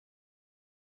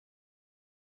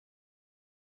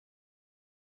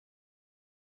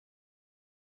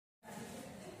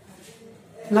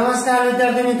नमस्कार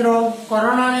विद्यार्थी मित्रों,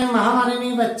 कोरोना महामारी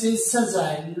वच्चे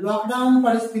सर्जायेल लॉकडाउन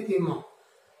परिस्थिति में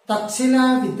तक्षशिला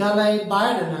विद्यालय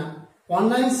बायडना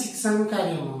ऑनलाइन शिक्षण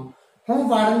कार्य में हूँ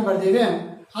वार्डन बलदेव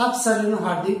आप सभी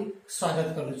हार्दिक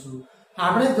स्वागत करूँ छूं।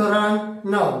 आपणे धोरण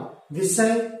 9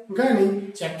 विषय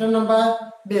गणित चैप्टर नंबर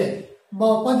 2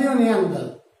 बहुपदीओं ની અંદર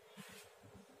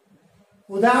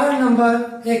उदाहरण नंबर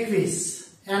 21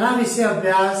 एना विषे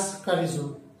अभ्यास करीशुं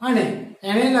अने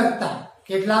एने लगता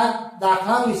કેટલાક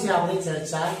દાખલા વિશે આપણે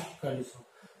ચર્ચા કરીશું।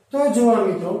 તો જુઓ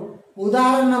મિત્રો,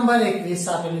 ઉદાહરણ નંબર 21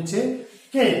 આપેલું છે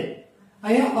કે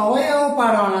અહીંયા અવયવો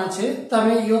પાડવાના છે,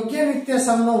 તમે યોગ્ય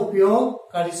નિત્યસમનો ઉપયોગ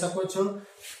કરી શકો છો।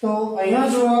 તો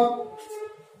અહીંયા જુઓ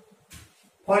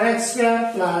 4x²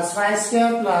 + y²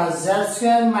 + z²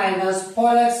 -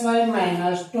 4xy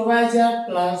 - 2yz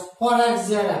 + 4xz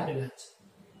આપેલા છે,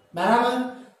 બરાબર।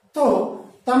 તો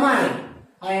તમારે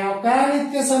અહીંયા કયા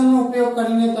નિત્યસમનો ઉપયોગ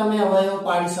કરીને તમે અવયવ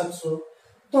પાડી શકશો?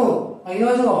 તો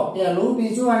અહીંયા જો પહેલું,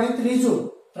 બીજું અને ત્રીજું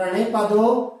ત્રણેય પદો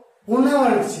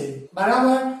પૂર્ણવર્ગ છે,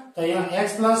 બરાબર। તો અહીંયા x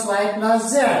 + y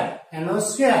 + z એનો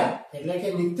સ્ક્વેર એટલે કે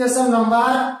નિત્યસમ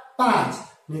નંબર 5,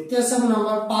 નિત્યસમ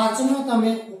નંબર 5 નો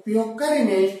તમે ઉપયોગ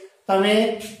કરીને તમે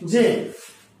જે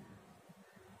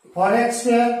 4x²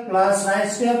 + y²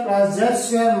 + z²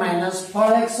 -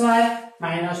 4xy -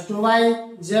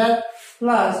 2yz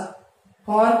 +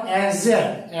 4xz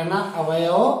એના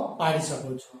અવયવો પાડી શકો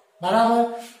છો, બરાબર।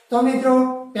 તો મિત્રો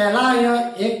પહેલા અહીંયા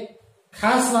એક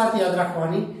ખાસ વાત યાદ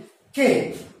રાખવાની કે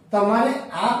તમારે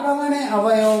આ પ્રમાણે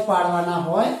અવયવો પાડવાના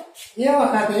હોય એ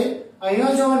વખતે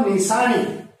અહીંયા જો નિશાની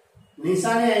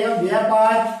અહીંયા બે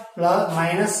પદ પ્લસ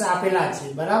માઈનસ આપેલા છે,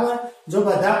 બરાબર। જો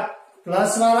બધા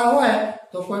પ્લસ વાળા હોય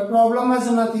તો કોઈ પ્રોબ્લેમ જ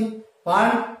નથી,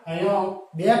 પણ અહીંયા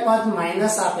બે પદ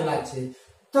માઈનસ આપેલા છે,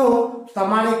 तो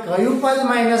તમારે કયું પદ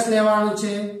માઈનસ લેવાનું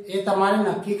છે એ તમારે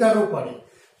નક્કી કરવું પડે।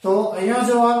 તો અહીંયા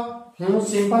જો હું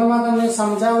સિમ્પલ માં તમને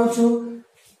સમજાવું છું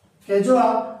કે જો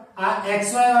આ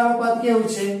xy વાળું પદ કેવું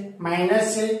છે, માઈનસ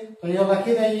છે, તો અહીંયા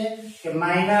લખી દઈએ કે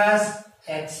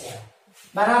 -xy,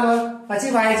 બરાબર।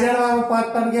 પછી yz વાળું પદ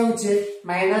પણ કેવું છે,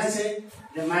 માઈનસ છે,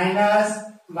 એટલે -yz।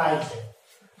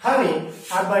 હવે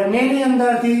આ બંનેની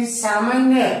અંદરથી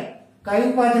સામાન્ય કયું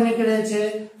પદ નીકળે છે?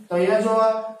 तो ये जो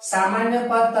सामान्य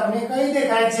पद तमने कई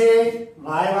देखाय छे,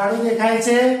 y वाळू देखाय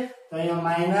छे, तो ये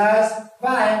 -y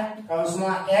कौंस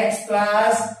में x +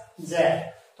 z।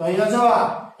 तो ये जो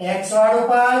x वाळू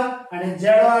पद अने z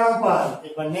वाळू पद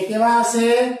ए बन्ने केवा हशे,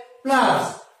 प्लस,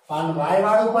 पण y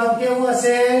वाळू पद केवुं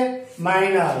हशे,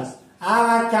 माइनस। आ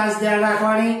वात खास ध्यान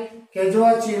राखवानी के जो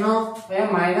चिन्ह ए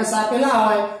माइनस आपेला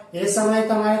होय ए समय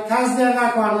तमारे खास ध्यान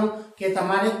राखवानुं के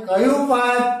तमारे कयुं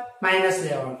पद माइनस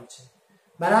लेवानुं छे,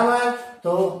 बराबर।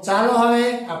 तो चालो हवे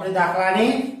आपणे दाखलानी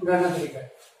गणतरी करीए।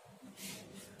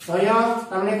 तो अहींया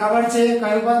तमने खबर छे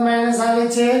कयुं पद माइनस आवे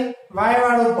छे, y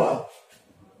वाळुं पद।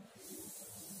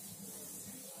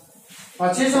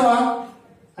 पछी जो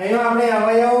अहींया आपणे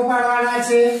अवयवो पाडवाना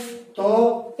छे, तो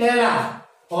पहेला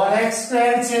 4x²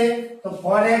 छे, तो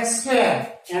 4x²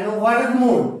 एनुं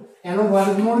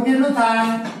वर्गमूळ કેટલું થાય?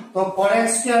 तो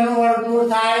 4x² નું વર્ગમૂળ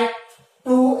થાય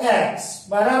 2x,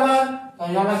 બરાબર। तो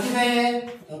यहाँ लखी दईए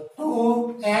तो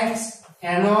 2x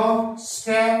एनो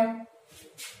स्क्वेर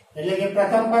એટલે કે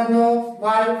પ્રથમ પદનો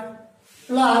વર્ગ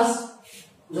પ્લસ,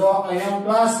 જો અહીંયા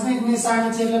પ્લસ ની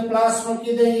નિશાની છે એટલે પ્લસ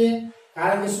મૂકી દઈએ,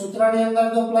 કારણ કે સૂત્રની અંદર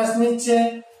તો પ્લસ ની જ છે।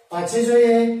 પછી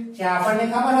જોઈએ કે આપણને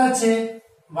ખબર જ છે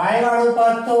y વાળું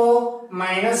પદ તો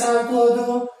માઈનસ આવતું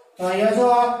હતું, તો અહીંયા જો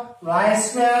y²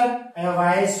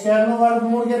 અહીંયા y² નું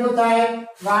વર્ગમૂળ કેટલું થાય,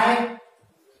 y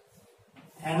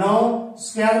एनो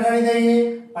स्क्वेर કરી દઈએ,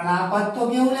 પણ આ પદ તો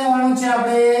કેવું લેવાનું છે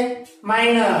આપણે,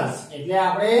 માઈનસ, એટલે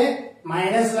આપણે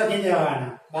માઈનસ લખી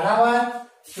દેવાના, બરાબર।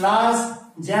 પ્લસ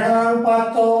z વાળું પદ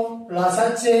તો પ્લસ જ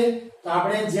છે, તો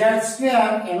આપણે z²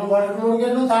 એનું વર્ગમૂળ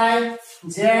કેટલું થાય,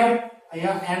 z,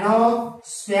 અહીંયા એનો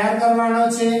સ્ક્વેર કરવાનો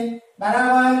છે,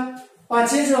 બરાબર।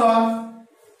 પછી જો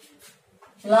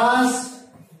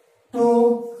 +2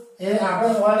 એ આપણે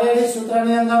ઓલરેડી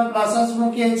સૂત્રની અંદર પ્લસ જ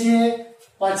મૂકીએ છીએ।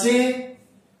 પછી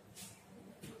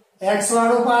x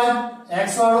वाळुं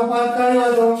पद कयुं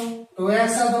हतुं,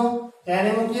 2x हतुं,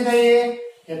 તેને મૂકી દઈએ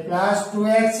કે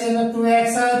 +2x છે એટલે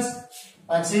 2x જ।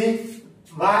 પછી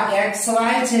xy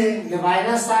છે એટલે y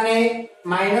ના સ્થાને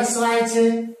 -y છે,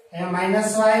 એ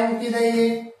 -y મૂકી દઈએ।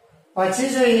 પછી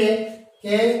જોઈએ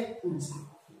કે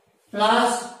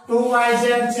 +2yz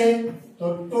છે, તો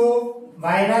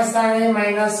 2y ના સ્થાને -y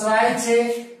છે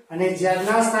અને z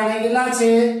ના સ્થાને કેટલા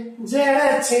છે, z જ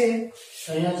છે,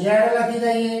 तो यहाँ z लखी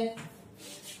दईए।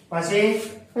 પછી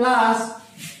प्लस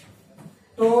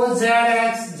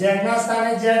 2zx, z ના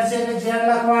સ્થાને z છે એટલે z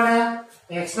લખવાના,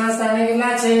 x ના સ્થાને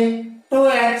કેટલા છે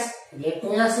 2x, એટલે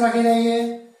 2x લખી દઈએ.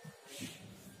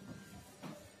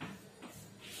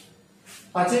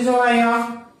 પછી જો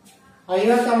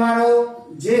અહીંયા તમારો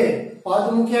જે પદ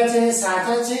મુખ્ય છે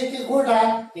સાચા છે કે ખોટા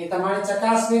એ તમારે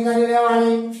ચકાસણી કરી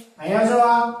લેવાની. અહીંયા જો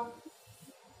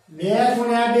 2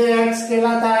 ગુણ્યા 2x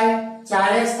કેટલા થાય?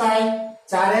 4x થાય.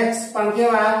 4x પણ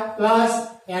કેવા પ્લસ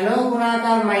એનો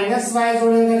ગુણાકાર માઈનસ y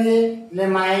જોડે કરીએ એટલે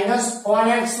માઈનસ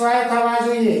 4xy થવા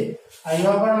જોઈએ.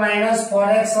 અહીંયા પણ માઈનસ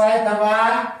 4xy થવા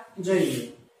જોઈએ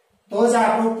તો જ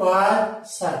આપણું પદ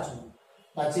સાચું.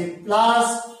 પછી પ્લસ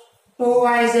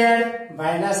 2yz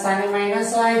y ના સ્થાને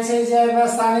માઈનસ y છે, z ના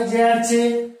સ્થાને z છે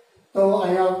તો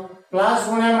અહીંયા પ્લસ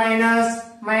ગુણ્યા માઈનસ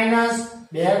માઈનસ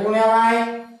 2 ગુણ્યા y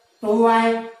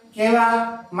 2y કેવા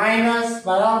માઈનસ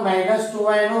બરાબર માઈનસ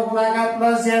 2y નો ગુણાકાર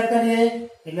પ્લસ z કરીએ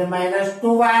એટલે માઈનસ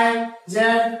 2yz.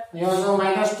 અહીંયા જો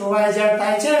માઈનસ 2yz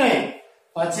થાય છે ને.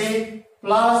 પછી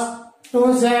પ્લસ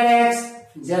 2zx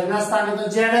z ના સ્થાને તો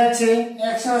z જ છે,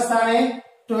 x ના સ્થાને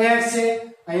 2x છે.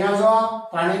 અહીંયા જો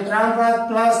ત્રણે ત્રણ પદ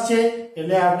પ્લસ છે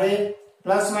એટલે આપણે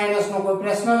પ્લસ માઈનસ નો કોઈ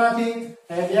પ્રશ્ન નથી.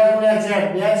 2 ગુણ્યા z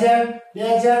 2z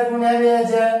 2z ગુણ્યા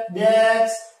 2z 2x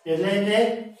એટલે કે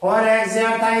 4xz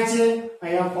થાય છે.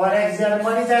 અહીંયા 4xz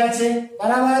મળી જાય છે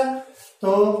બરાબર.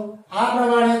 તો આ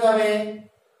પ્રમાણે તમે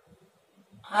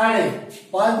આને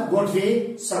પદ ગોઠવી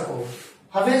શકો.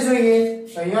 હવે જોઈએ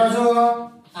તો અહીંયા જો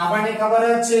આપણને ખબર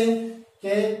જ છે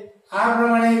કે આ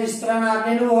પ્રમાણે વિસ્તરણ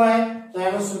આપેલું હોય તો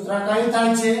એનું સૂત્ર કયું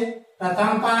થાય છે?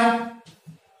 પ્રથમ પદ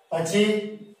પછી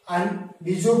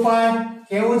બીજું પદ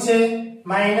કેવું છે?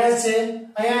 માઈનસ છે.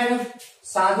 અહીંયા એનું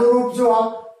સાદું રૂપ જો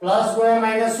પ્લસ ગુણ્યા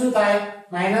માઈનસ શું થાય?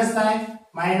 માઈનસ થાય.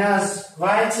 માઈનસ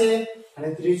y છે અને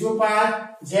ત્રીજું પદ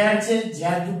z છે.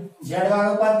 z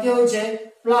વાળું પદ કેવું છે?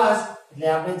 પ્લસ એટલે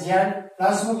આપણે z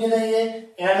પ્લસ મૂકી દઈએ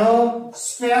એનો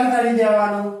સ્ક્વેર કરી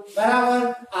દેવાનો બરાબર.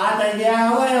 આ થઈ ગયા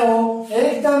અવયવો.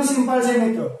 એકદમ સિમ્પલ છે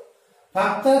મિત્રો.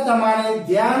 ફક્ત તમારે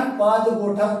ધ્યાન પદ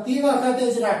ગોઠવતી વખતે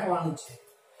જ રાખવાનું છે.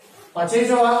 પછી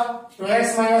જો 2x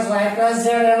y z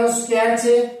એનો સ્ક્વેર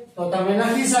છે તો તમે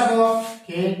લખી શકો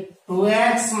કે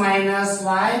 2x y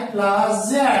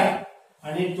z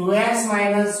અને 2x y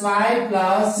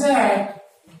z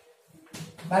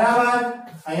બરાબર.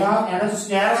 અહીંયા એનો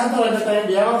સ્ક્વેર હતો એટલે તમે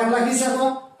બે વખત લખી શકો.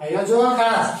 અહીંયા જો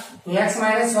ખાસ 2x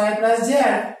y z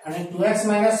અને 2x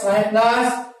y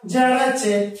z જ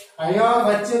છે. અહીંયા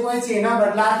વચ્ચે કોઈ ચિહ્ન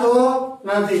બદલાતો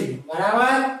નથી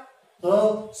બરાબર. તો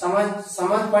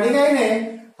સમજ પડી ગઈ ને.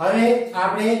 હવે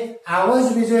આપણે આવો જ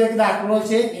બીજો એક દાખલો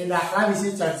છે એ દાખલા વિશે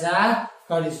ચર્ચા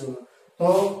કરીશું. તો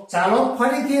ચાલો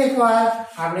ફરીથી એકવાર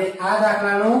આપણે આ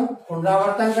દાખલાનું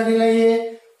પુનરાવર્તન કરી લઈએ.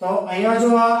 તો અહીંયા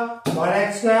જુઓ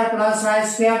 4x² +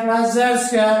 y² + z²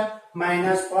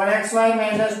 -4xy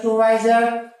 - 2yz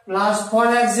 +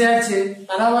 4xz છે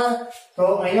બરાબર. તો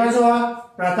અહીંયા જુઓ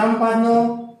પ્રથમ પદનું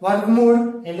વર્ગમૂળ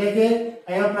એટલે કે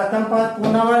અહીંયા પ્રથમ પદ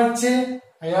પૂર્ણ વર્ગ છે.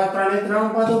 અહીંયા ત્રણે ત્રણ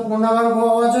પદો પૂર્ણ વર્ગ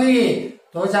હોવો જોઈએ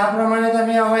તો જ આ પ્રમાણે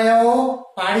તમે અવયવો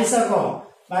પાડી શકો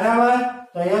બરાબર.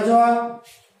 તો અહીંયા જુઓ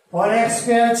 4x²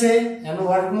 છે એનું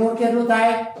વર્ગમૂળ કેટલું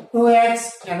થાય? 2x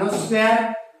એનો સ્ક્વેર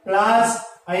પ્લસ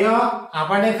અહીંયા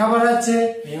આપણને ખબર જ છે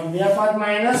અહીંયા બે પદ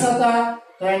માઈનસ હતા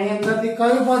તો એની અંદરથી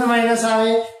કયું પદ માઈનસ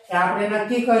આવે એ આપણે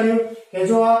નક્કી કર્યું કે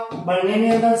જો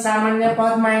બંનેની અંદર સામાન્ય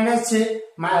પદ માઈનસ છે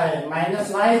માઈનસ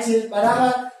y છે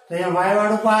બરાબર. તો અહીંયા y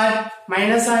વાળું પદ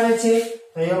માઈનસ આવે છે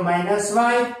તો અહીંયા માઈનસ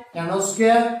y એનો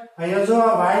સ્ક્વેર. અહીંયા જો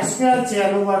y² છે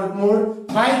એનું વર્ગમૂળ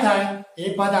y થાય એ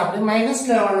પદ આપણે માઈનસ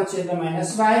લેવાનું છે એટલે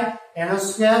માઈનસ y એનો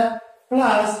સ્ક્વેર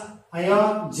પ્લસ અહીંયા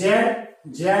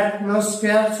z નો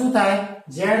સ્ક્વેર શું થાય?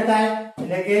 z થાય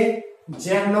એટલે કે z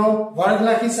નો વર્ગ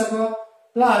લખી શકો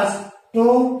પ્લસ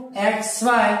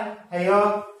 2xy અહીંયા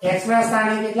x ના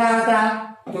સ્થાને કેટલા હતા?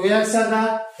 2x હતા.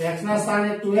 x ના સ્થાને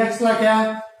 2x લખ્યા.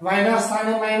 y ના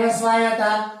સ્થાને -y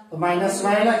હતા તો -y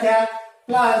લખ્યા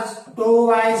પ્લસ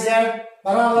 2yz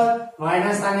બરાબર. y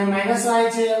ના સ્થાને -y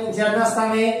છે અને z ના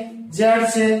સ્થાને z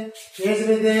છે. એ જ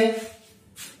રીતે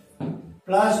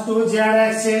પ્લસ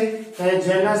 2zx છે તો z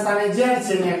ના સ્થાને z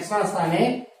છે અને x ના સ્થાને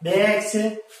 2x છે.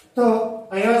 તો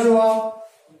અહીંયા જુઓ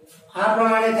આ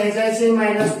પ્રમાણે થઈ જાય છે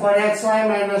 -4xy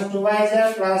 - 2yz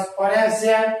 + 4xz.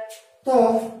 તો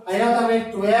અહીંયા તમે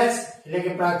 2x એટલે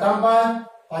કે પ્રથમ પદ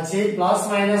પછી પ્લસ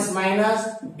માઈનસ માઈનસ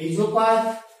બીજું પદ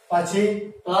પછી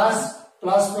પ્લસ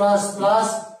પ્લસ પ્લસ પ્લસ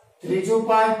ત્રીજું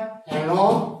પદ એનો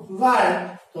વર્ગ.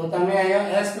 તો તમે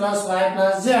અહીંયા x + y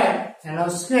 + z એનો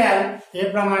સ્ક્વેર એ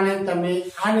પ્રમાણે તમે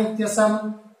આ નિત્યસમ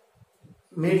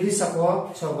મેળવી શકો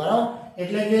છો બરાબર.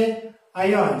 એટલે કે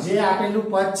અહીંયા જે આપેલું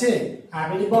પદ છે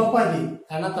આપેલી બહુપદી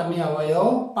એના તમે અવયવ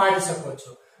પાડી શકો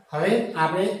છો. હવે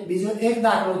આપણે બીજો એક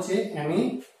દાખલો છે એની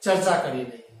ચર્ચા કરી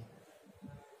લઈએ.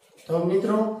 તો તો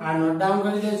મિત્રો આ નોટ ડાઉન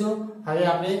કરી દેજો. હવે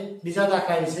આપણે બીજા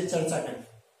દાખલા વિશે ચર્ચા કરીએ.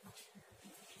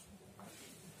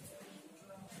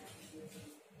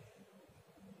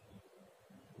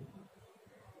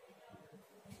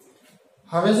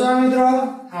 હવે જો મિત્રો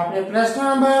આપણે પ્રશ્ન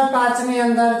નંબર 5 ની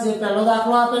અંદર જે પહેલો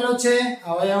દાખલો આપેલો છે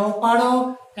અવયવો પાડો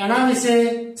એના વિશે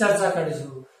ચર્ચા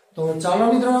કરીશું. તો ચાલો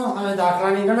મિત્રો હવે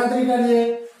દાખલાની ગણતરી કરીએ.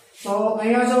 તો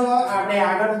અહીંયા જો આપણે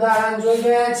આગળ ઉદાહરણ જોઈ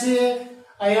ગયા છીએ.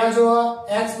 અહીંયા જો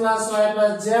x + y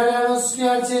 + z એનો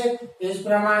સ્ક્વેર છે. એ જ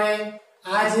પ્રમાણે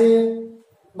આ જે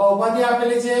બહુપદી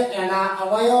આપેલી છે એના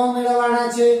અવયવો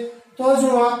મેળવવાના છે. તો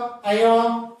જો અહીંયા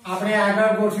આપણે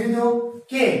આગળ ગોઠવી દો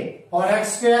કે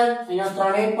 4x² અહીંયા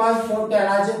ત્રણેય પદ તો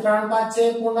પહેલા જે ત્રણ પદ છે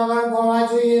પૂર્ણાંક હોવા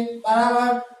જોઈએ,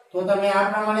 બરાબર. તો તમે આ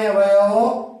પ્રમાણે અવયવો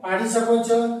પાડી શકો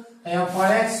છો. અહીંયા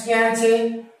 4x² છે.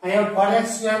 અહીંયા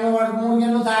 4x² નું વર્ગમૂળ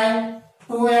કેટલું થાય?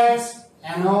 2x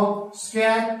એનો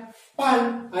સ્ક્વેર. પણ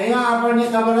અહીંયા આપણને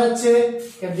ખબર જ છે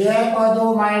કે બે પદો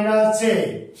માઈનસ છે.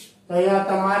 તો અહીંયા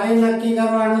તમારે નક્કી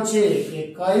કરવાનું છે કે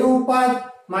કયું પદ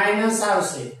માઈનસ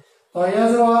આવશે. તો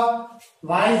અહીંયા જો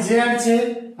yz છે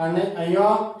અને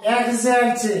અહીંયા xz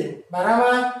છે,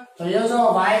 બરાબર. તો અહીંયા જો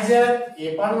yz એ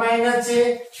પણ માઈનસ છે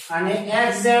અને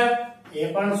xz એ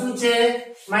પણ શું છે?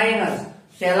 માઈનસ.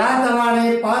 પહેલા તમારે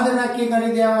પદ નક્કી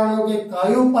કરી દેવાનું કે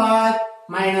કયું પદ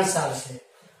માઈનસ આવશે.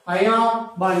 અહીંયા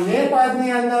બંને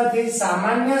પદની અંદરથી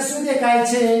સામાન્ય શું દેખાય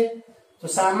છે? તો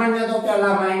સામાન્ય તો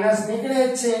પહેલા માઈનસ નીકળે જ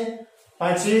છે.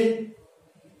 પછી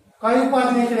કયું પદ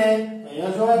નીકળે?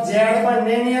 અહીંયા જો z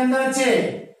બંનેની અંદર છે,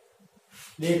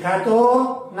 દેખાતો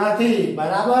નથી,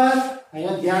 બરાબર.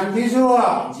 અહીંયા ધ્યાનથી જુઓ,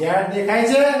 z દેખાય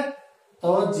છે તો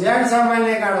z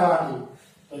સામાન્ય કાઢવાનું.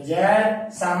 તો z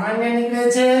સામાન્ય નીકળે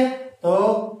છે તો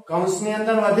કૌંસની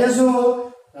અંદર વધે શું?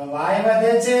 y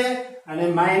વધે છે અને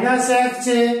 -x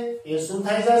છે એ શું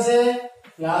થઈ જશે?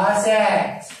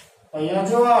 +x. અહીંયા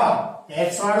જુઓ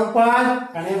x વાળું પદ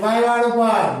અને y વાળું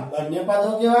પદ બંને પદો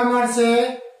કેવા મળશે?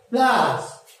 પ્લસ.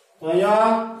 તો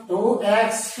અહીંયા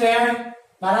 2x²,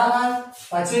 બરાબર.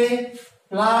 પછી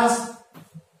પ્લસ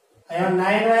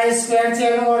અહીંયા 9y² છે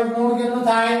એનો વર્ગમૂળ કેટલું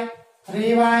થાય?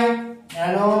 3y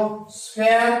એનો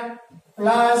સ્ક્વેર.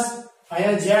 પ્લસ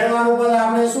અહીંયા z વાળું પદ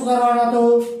આપણે શું કરવાનું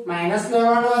હતું? માઈનસ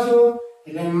લેવાનું હતું.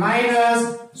 એટલે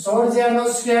 -16z નો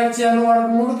સ્ક્વેર છે એનો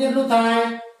વર્ગમૂળ કેટલું થાય?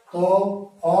 તો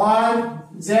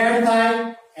 4z થાય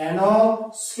એનો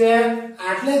સ્ક્વેર.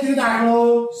 આટલેથી દાખલો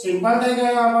સિમ્પલ થઈ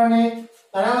ગયો આપણને,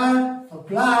 બરાબર. તો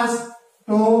પ્લસ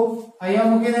 2 અહીંયા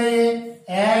મૂકી દઈએ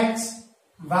x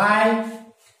y.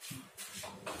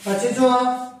 પછી જો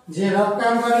જે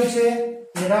રફકામ કર્યું છે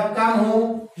એ રફકામ હું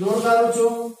દૂર કરું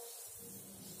છું.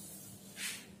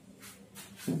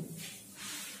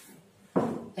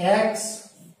 x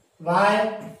y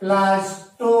plus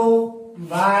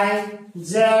 2y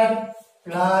z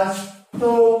plus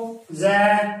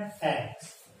 2zx.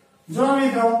 જો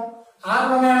મિત્રો આ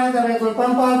પ્રમાણે તમે કોઈ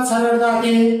પણ પદ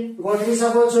સરળતાથી ગોઠવી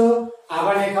શકો છો.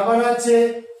 આપણને ખબર જ છે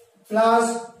પ્લસ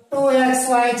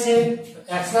 2xy છે.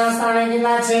 x ના સ્થાને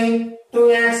કેટલા છે?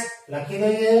 2x લખી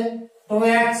દઈએ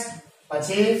 2x.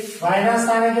 પછી y ના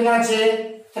સ્થાને કેટલા છે?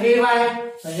 3y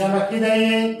અહીંયા લખી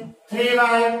દઈએ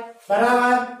 3y,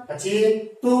 બરાબર. પછી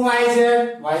 2yz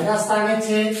y ના સ્થાને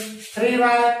છે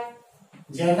 3y,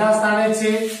 z ના સ્થાને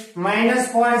છે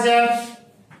 -4z.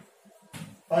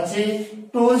 પછી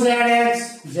 2zx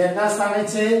z ના સ્થાને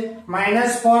છે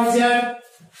 -4z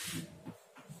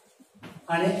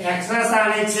અને x ના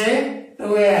સ્થાને છે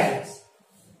 2x.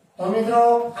 તો મિત્રો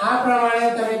આ પ્રમાણે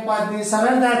તમે પદની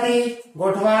સરળતાથી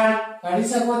ગોઠવણ કરી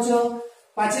શકો છો.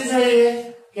 પછી જોઈએ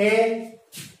કે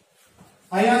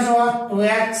અહીંયા જો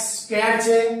 2x²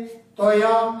 છે તો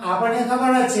અહીંયા આપણને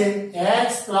ખબર જ છે x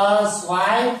 +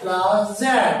 y + z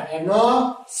એનો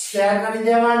સ્ક્વેર કરી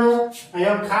દેવાનું.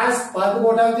 અહીંયા ખાસ પદ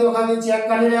ગોઠવતી વખતે ચેક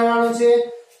કરી લેવાનું છે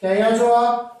કે અહીંયા જો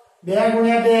 2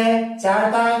 × 2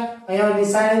 4 થાય. અહીંયા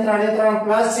નિશાની 3 3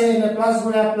 પ્લસ છે એટલે પ્લસ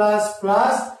ગુણ્યા પ્લસ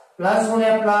પ્લસ પ્લસ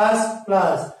ગુણ્યા પ્લસ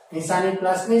પ્લસ નિશાની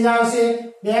પ્લસ ની જ આવશે.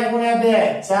 2 × 2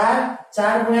 4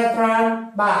 4 × 3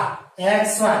 12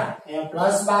 xy એ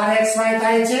પ્લસ 12xy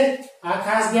થાય છે. આ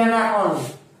ખાસ ધ્યાન રાખવાનું.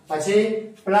 પછી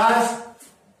પ્લસ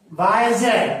yz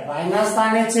y ના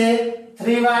સ્થાને છે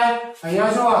 3y.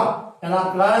 અહીંયા જો પેલા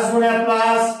પ્લસ ગુણ્યા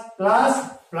પ્લસ પ્લસ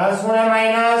પ્લસ ગુણ્યા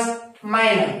માઈનસ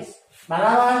માઈનસ,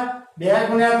 બરાબર. 2 ×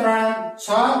 3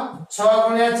 6 6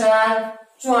 × 4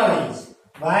 24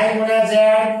 y × z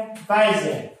yz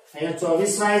અહીંયા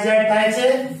 24yz થાય છે,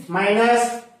 માઈનસ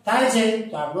થાય છે.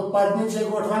 તો આપણું પદની જે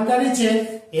ગોઠવણ કરી છે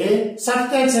એ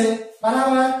સત્ય છે,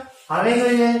 બરાબર. હવે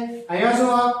જોઈએ અહીંયા જો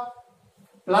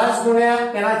પ્લસ ગુણ્યા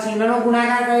પેલા ચિહ્નનો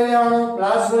ગુણાકાર કરી લેવાનો.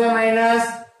 પ્લસ ગુણ્યા માઈનસ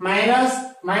માઈનસ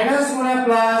માઈનસ ગુણ્યા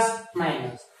પ્લસ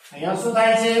માઈનસ. અહીંયા શું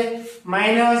થાય છે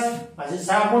માઈનસ, પછી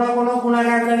 6 ગુણ્યા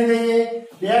ગુણાકાર કરી દઈએ,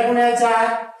 2 ગુણ્યા 4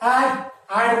 8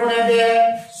 8 ગુણ્યા 2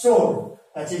 16,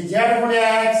 પછી z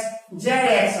ગુણ્યા x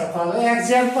zx અથવા તો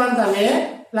xz પણ તમે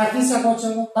લખી શકો છો,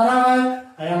 બરાબર।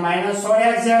 અહીંયા માઈનસ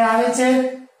 16xz આવે છે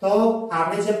તો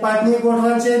આપણે જે પદની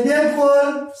ગોઠવણ છે બિલકુલ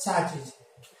સાચી છે।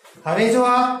 હવે જો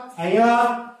અહીંયા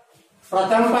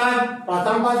પ્રથમ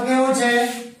પદ કેવું છે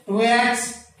 2x,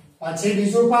 પછી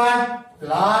બીજું પદ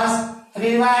પ્લસ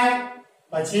 3y,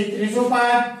 પછી ત્રીજું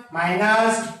પદ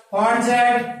માઈનસ 4z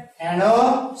એનો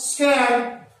સ્ક્વેર।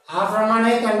 આ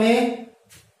પ્રમાણે તમે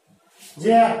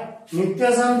જે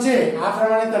નિત્યસમ છે આ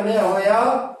પ્રમાણે તમે અવયવ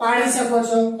પાડી શકો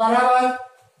છો, બરાબર।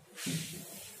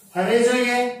 હવે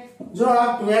જોઈએ જો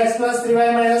 2x 3y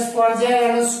 4z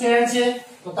એનો સ્ક્વેર છે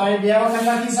તો તમે બે વખત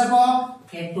લખી શકો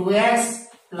કે 2x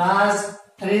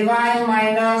 3y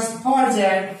 4z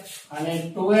અને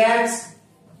 2x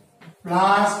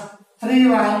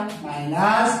 3y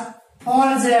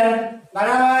 4z,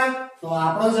 બરાબર। તો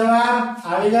આપણો જવાબ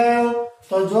આવી ગયો।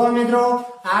 તો જો મિત્રો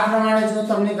આ પ્રમાણે જો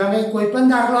તમને ગમે કોઈ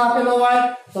પણ દાખલો આપેલો હોય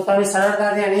તો તમે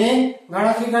સરળતાથી એની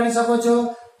ગણતરી કરી શકો છો।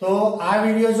 તો આ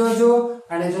વિડિયો જોજો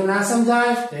અને જો ના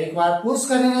સમજાય તો એકવાર પુશ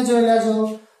કરીને જોઈ લેજો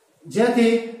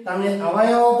જેથી તમને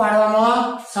અવયવો પાડવામાં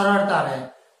સરળતા રહે।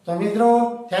 તો મિત્રો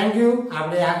થેન્ક યુ।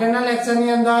 આપણે આગળના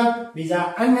લેક્ચરની અંદર બીજા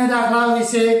અન્ય દાખલાઓ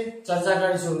વિશે ચર્ચા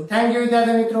કરીશું। થેન્ક યુ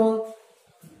વિદ્યાર્થી મિત્રો।